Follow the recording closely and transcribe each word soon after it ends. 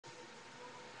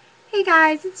Hey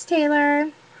guys, it's Taylor.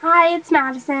 Hi, it's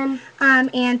Madison.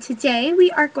 And today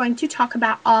we are going to talk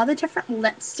about all the different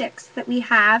lipsticks that we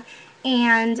have.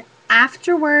 And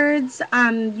afterwards,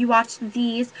 you watch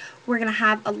these, we're going to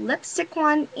have a lipstick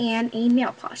one and a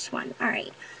nail polish one.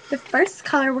 Alright, the first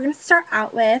color we're going to start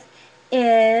out with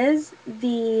is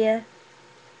the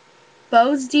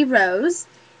Bose de Rose.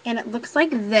 And it looks like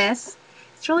this.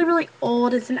 It's really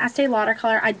old. It's an Estee Lauder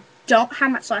color. I don't have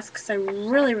much less because I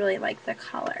really like the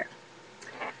color.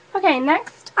 Okay,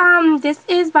 next, this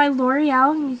is by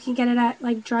L'Oreal. You can get it at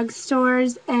like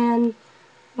drugstores and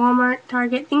Walmart,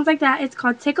 Target, things like that. It's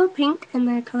called Tickle Pink, and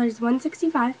the color is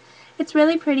 165. It's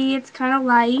really pretty. It's kind of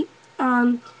light.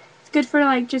 It's good for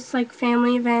like just like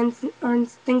family events or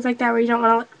things like that where you don't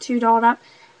want to look too dolled up.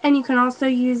 And you can also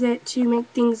use it to make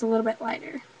things a little bit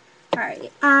lighter.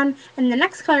 Alright, and the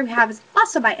next color we have is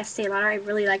also by Estee Lauder. I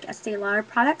really like Estee Lauder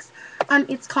products.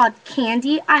 It's called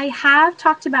Candy. I have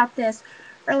talked about this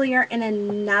earlier in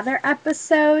another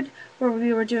episode where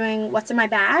we were doing What's in My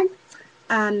Bag.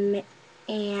 And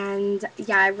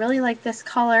yeah, I really like this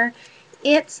color.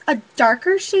 It's a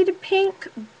darker shade of pink,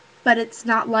 but it's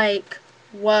not like,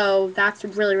 whoa, that's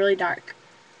really dark.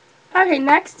 Okay,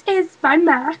 next is by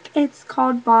MAC. It's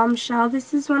called Bombshell.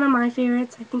 This is one of my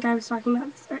favorites. I think I was talking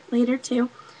about this later too.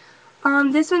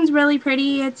 This one's really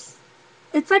pretty. It's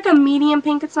like a medium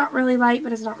pink. It's not really light,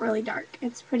 but it's not really dark.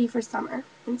 It's pretty for summer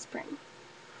and spring.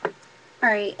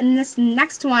 Alright, and this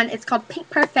next one, it's called Pink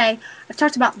Parfait. I've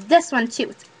talked about this one too.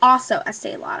 It's also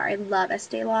Estee Lauder. I love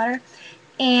Estee Lauder.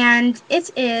 And it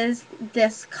is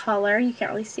this color. You can't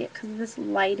really see it because of this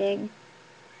lighting.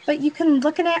 But you can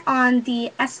look at it on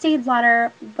the Estee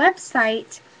Lauder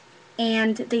website,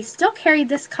 and they still carry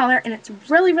this color, and it's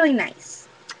really nice.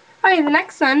 Okay, the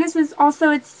next one, this is also,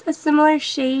 it's a similar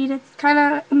shade. It's kind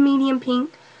of a medium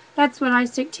pink. That's what I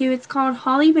stick to. It's called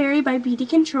Holly Berry by Beauty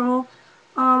Control.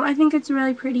 I think it's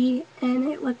really pretty, and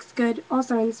it looks good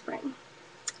also in spring.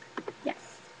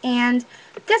 Yes. And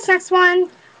this next one,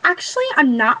 actually,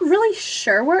 I'm not really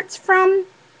sure where it's from.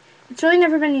 It's really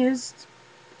never been used.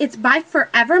 It's by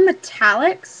Forever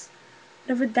Metallics,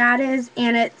 whatever that is,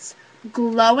 and it's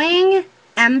Glowing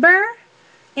Ember.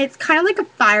 It's kind of like a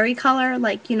fiery color,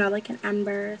 like, you know, like an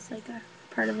ember. It's like a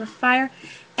part of a fire.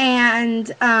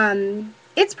 And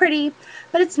it's pretty,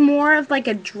 but it's more of like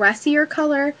a dressier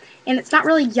color, and it's not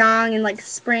really young and like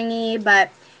springy, but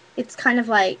it's kind of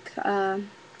like, I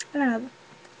don't know,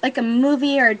 like a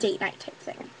movie or a date night type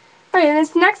thing. Okay,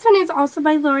 this next one is also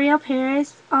by L'Oreal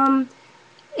Paris.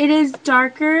 It is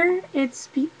darker. It's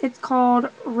called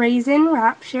Raisin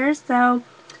Rapture. So,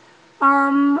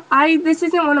 this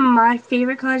isn't one of my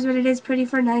favorite colors, but it is pretty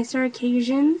for nicer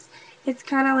occasions. It's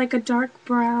kind of like a dark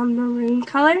brown maroon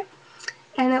color,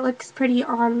 and it looks pretty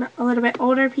on a little bit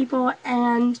older people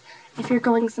and if you're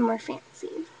going somewhere fancy.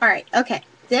 Alright, okay.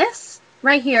 This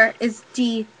right here is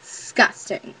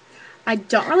disgusting. I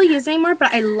don't really use it anymore,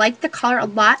 but I like the color a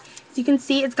lot. As you can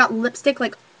see, it's got lipstick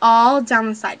like all down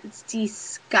the side. It's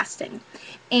disgusting.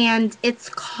 And it's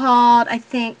called, I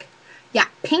think, yeah,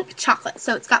 Pink Chocolate.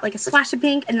 So it's got like a splash of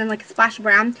pink and then like a splash of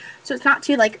brown. So it's not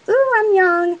too like, ooh, I'm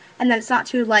young. And then it's not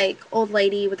too like old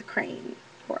lady with a crane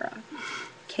or a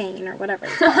cane or whatever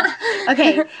it's called.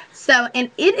 Okay, so,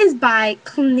 and it is by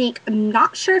Clinique. I'm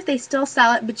not sure if they still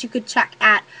sell it, but you could check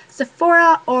at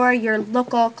Sephora or your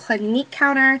local Clinique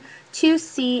counter to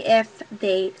see if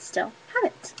they still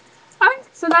have it.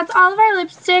 Alright, so that's all of our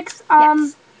lipsticks.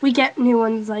 Yes. We get new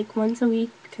ones like once a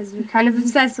week because we're kind of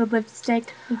obsessed with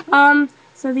lipstick.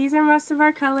 So these are most of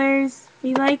our colors.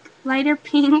 We like lighter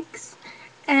pinks,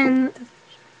 and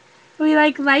we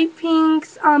like light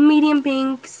pinks, medium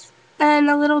pinks,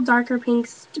 and a little darker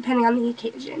pinks depending on the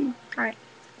occasion. Alright.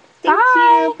 Thank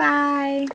you. Bye.